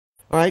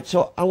All right,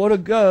 so I want to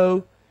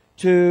go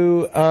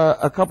to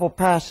a couple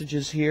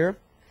passages here.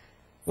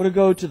 I want to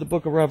go to the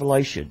book of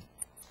Revelation.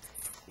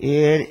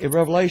 And in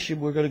Revelation,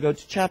 we're going to go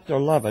to chapter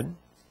 11.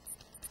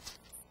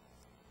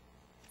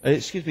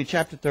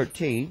 Chapter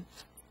 13.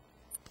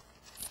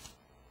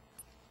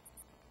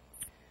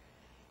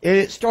 And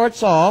it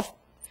starts off,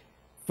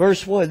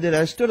 verse 1, Then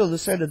I stood on the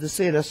sand of the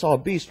sea, and I saw a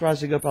beast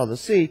rising up out of the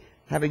sea,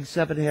 having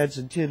 7 heads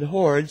and 10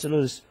 horns, and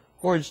on his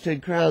horns 10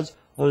 crowns,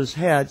 on his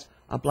heads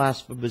a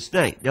blasphemous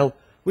name. Now,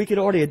 we can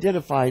already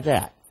identify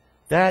that.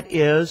 That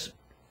is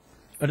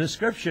a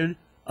description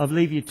of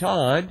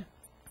Leviathan,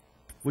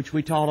 which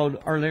we taught on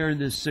earlier in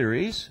this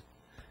series.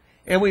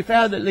 And we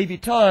found that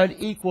Leviathan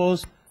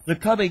equals the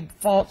coming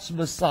false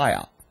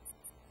Messiah.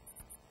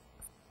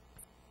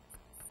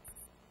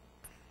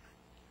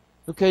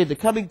 Okay, the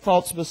coming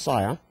false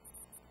Messiah.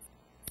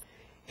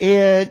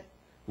 And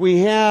we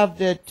have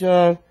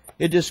that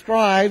it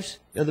describes,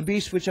 now the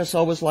beast which I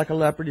saw was like a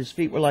leopard, his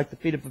feet were like the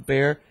feet of a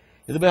bear,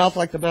 and the mouth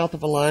like the mouth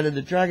of a lion, and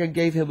the dragon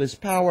gave him his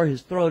power,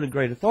 his throne, and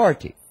great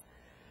authority.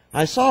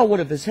 I saw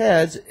one of his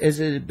heads, as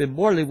it had been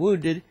mortally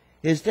wounded,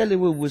 his deadly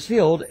wound was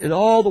healed, and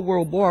all the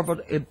world marveled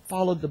and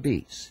followed the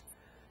beast.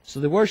 So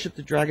they worshipped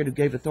the dragon who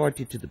gave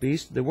authority to the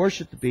beast, and they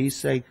worshipped the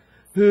beast, saying,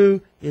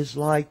 Who is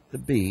like the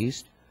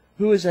beast?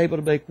 Who is able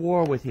to make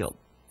war with him?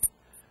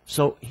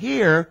 So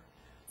here,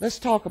 let's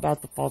talk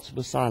about the false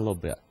Messiah a little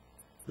bit.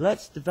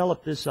 Let's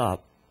develop this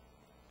up.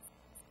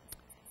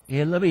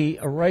 And let me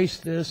erase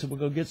this, and we're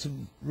going to get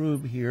some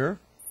room here.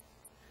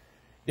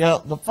 Now,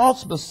 the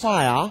false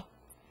Messiah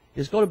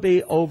is going to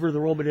be over the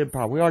Roman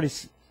Empire. We already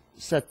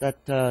set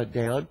that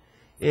down.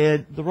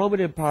 And the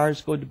Roman Empire is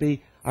going to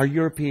be our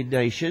European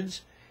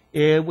nations.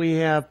 And we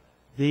have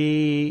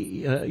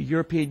the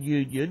European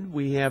Union.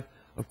 We have,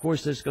 of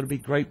course, there's going to be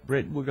Great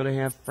Britain. We're going to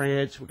have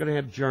France. We're going to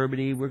have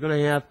Germany. We're going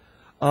to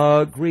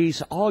have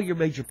Greece, all your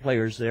major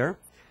players there.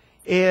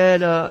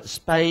 And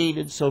Spain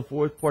and so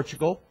forth,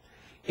 Portugal.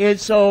 And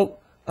so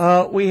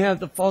we have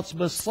the false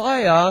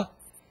Messiah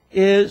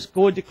is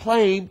going to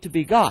claim to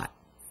be God.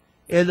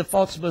 And the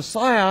false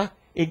Messiah,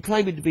 in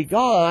claiming to be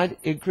God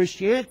in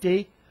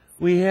Christianity,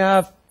 we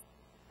have,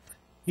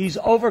 he's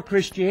over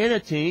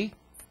Christianity,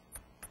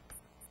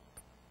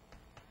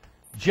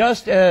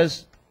 just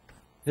as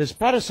his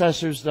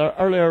predecessors, the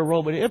earlier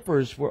Roman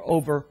emperors, were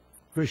over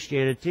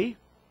Christianity.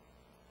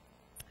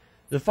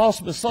 The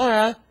false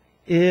Messiah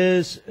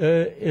is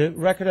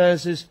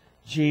recognizes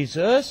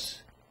Jesus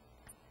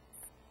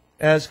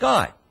as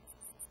God.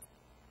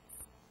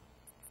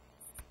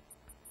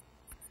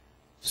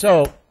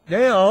 So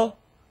now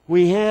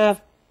we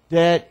have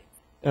that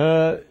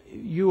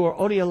you are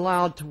only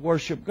allowed to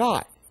worship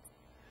God.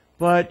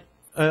 But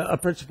a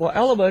principal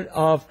element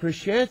of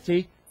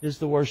Christianity is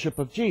the worship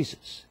of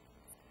Jesus.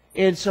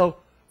 And so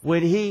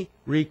when he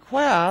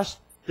requests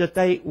that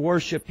they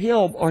worship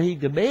him, or he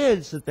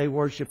demands that they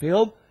worship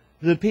him,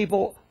 the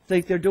people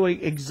think they're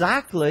doing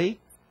exactly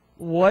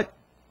what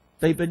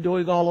they've been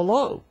doing all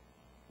along.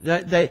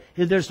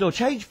 There's no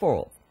change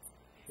for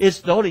them.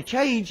 The only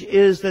change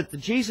is that the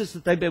Jesus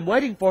that they've been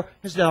waiting for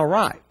has now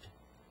arrived.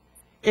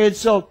 And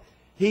so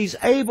he's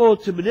able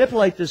to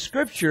manipulate the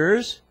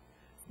scriptures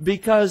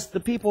because the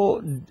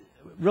people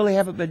really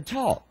haven't been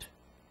taught.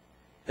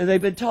 And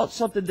they've been taught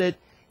something that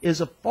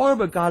is a form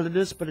of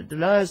godliness, but it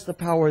denies the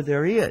power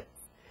therein.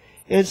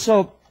 And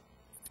so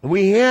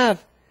we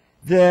have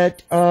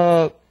that,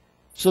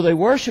 so they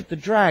worship the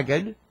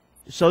dragon.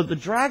 So the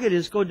dragon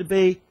is going to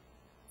be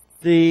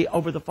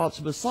over the false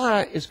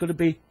Messiah is going to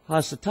be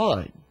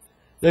Hasatan.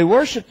 They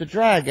worship the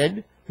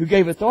dragon who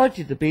gave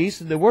authority to the beast,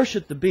 and they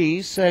worship the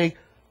beast, saying,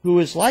 Who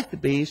is like the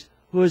beast,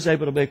 who is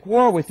able to make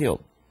war with him?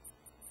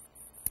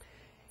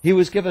 He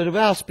was given a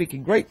mouth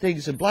speaking great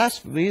things and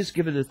blasphemy. He is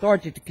given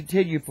authority to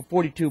continue for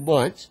 42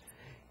 months.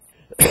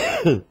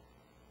 And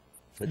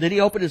then he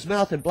opened his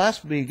mouth in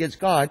blasphemy against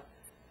God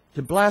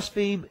to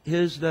blaspheme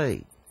his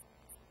name.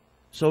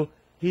 So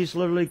he's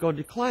literally going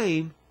to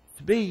claim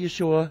to be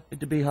Yeshua and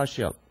to be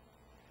Hashem.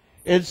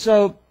 And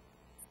so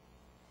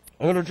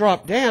I'm going to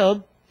drop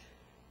down.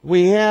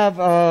 We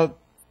have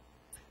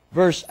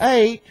verse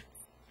 8.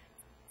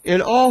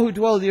 And all who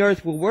dwell on the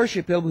earth will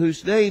worship him,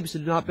 whose names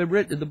have not been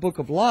written in the book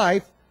of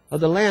life of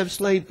the Lamb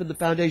slain from the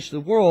foundation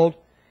of the world.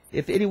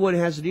 If anyone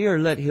has an ear,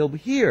 let him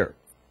hear.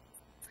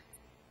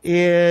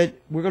 And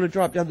we're going to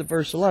drop down to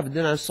verse 11.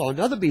 Then I saw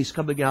another beast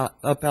coming up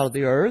out of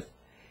the earth,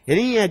 and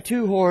he had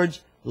 2 horns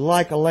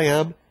like a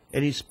lamb,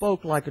 and he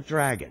spoke like a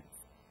dragon.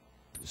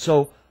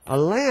 So a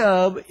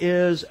lamb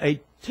is a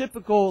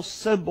typical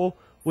symbol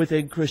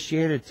within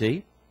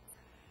Christianity,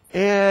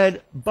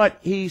 but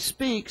he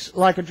speaks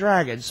like a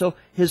dragon. So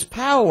his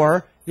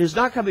power is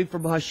not coming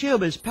from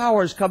Hashem. His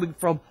power is coming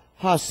from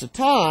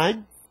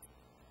Hasatan.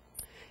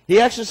 He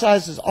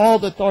exercises all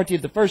the authority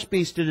of the first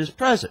beast in his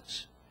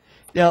presence.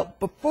 Now,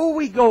 before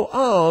we go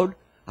on,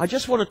 I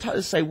just want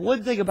to say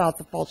one thing about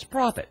the false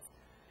prophet.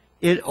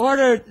 In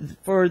order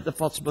for the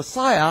false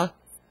Messiah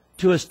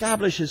to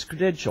establish his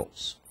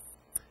credentials,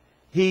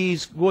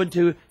 he's going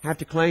to have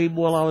to claim,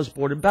 well, I was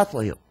born in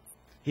Bethlehem.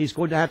 He's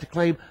going to have to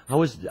claim,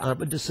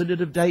 I'm a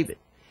descendant of David.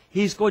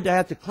 He's going to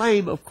have to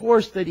claim, of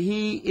course, that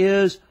he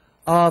is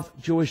of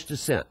Jewish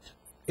descent.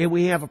 And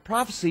we have a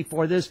prophecy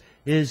for this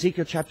in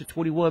Ezekiel chapter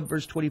 21,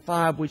 verse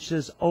 25, which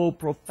says, O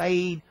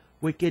profane,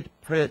 wicked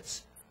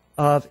prince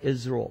of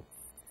Israel.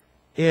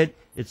 And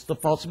it's the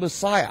false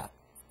Messiah.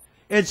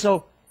 And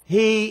so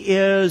he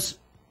is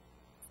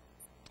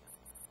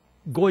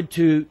going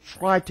to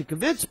try to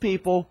convince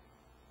people,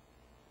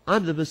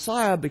 I'm the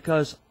Messiah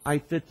because I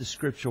fit the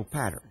scriptural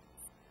pattern.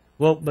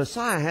 Well,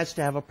 Messiah has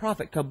to have a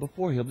prophet come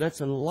before him.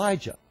 That's an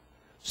Elijah.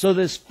 So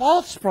this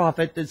false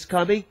prophet that's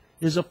coming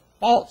is a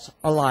false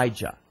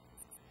Elijah.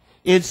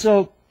 And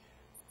so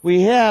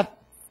we have,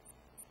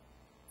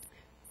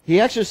 he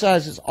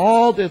exercises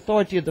all the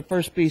authority of the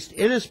first beast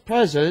in his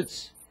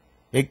presence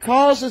and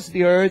causes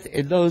the earth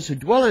and those who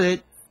dwell in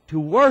it to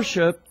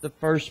worship the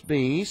first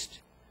beast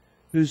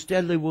whose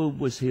deadly wound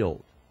was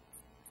healed.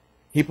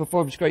 He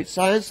performs great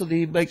signs so that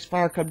he makes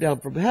fire come down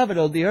from heaven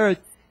on the earth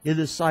in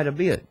the sight of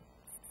men.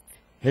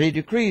 And he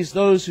deceives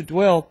those who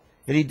dwell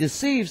in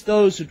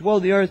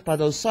the earth by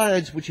those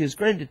signs which he is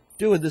granted to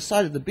do in the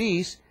sight of the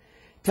beast,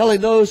 telling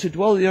those who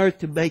dwell in the earth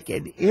to make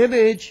an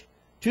image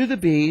to the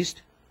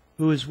beast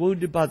who is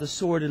wounded by the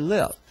sword and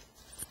lived.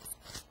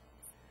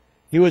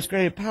 He was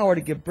granted power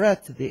to give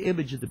breath to the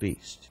image of the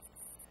beast,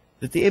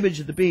 that the image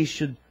of the beast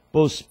should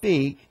both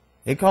speak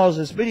and cause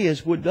as many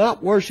as would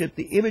not worship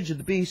the image of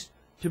the beast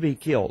to be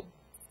killed.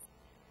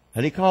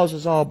 And he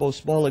causes all, both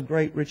small and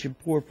great, rich and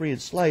poor, free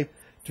and slave,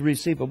 to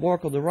receive a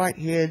mark on the right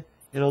hand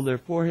and on their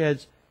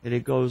foreheads, and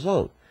it goes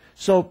on.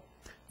 So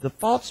the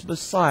false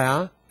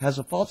Messiah has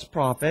a false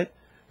prophet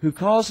who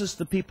causes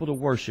the people to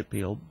worship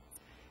him.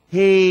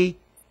 He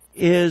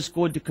is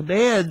going to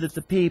command that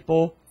the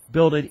people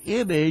build an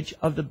image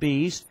of the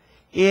beast,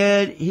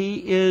 and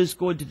he is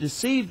going to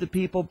deceive the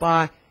people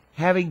by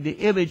having the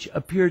image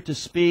appear to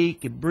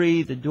speak and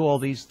breathe and do all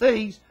these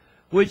things,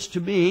 which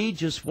to me,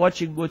 just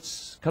watching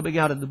what's coming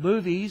out in the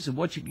movies and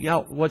watching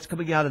what's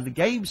coming out in the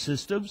game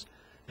systems,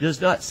 does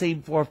not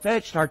seem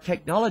far-fetched. Our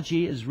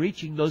technology is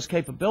reaching those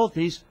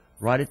capabilities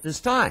right at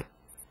this time.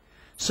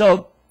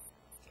 So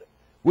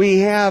we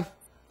have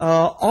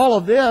all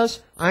of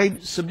this.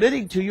 I'm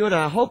submitting to you, and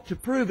I hope to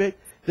prove it,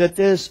 that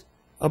this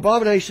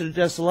abomination of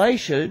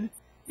desolation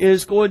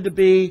is going to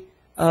be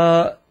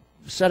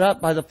set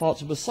up by the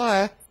false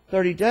Messiah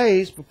 30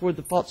 days before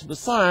the false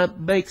Messiah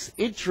makes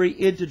entry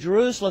into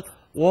Jerusalem,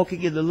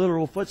 walking in the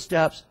literal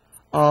footsteps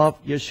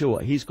of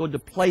Yeshua. He's going to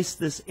place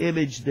this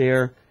image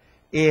there,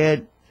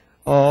 and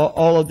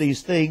all of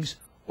these things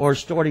are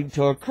starting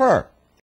to occur.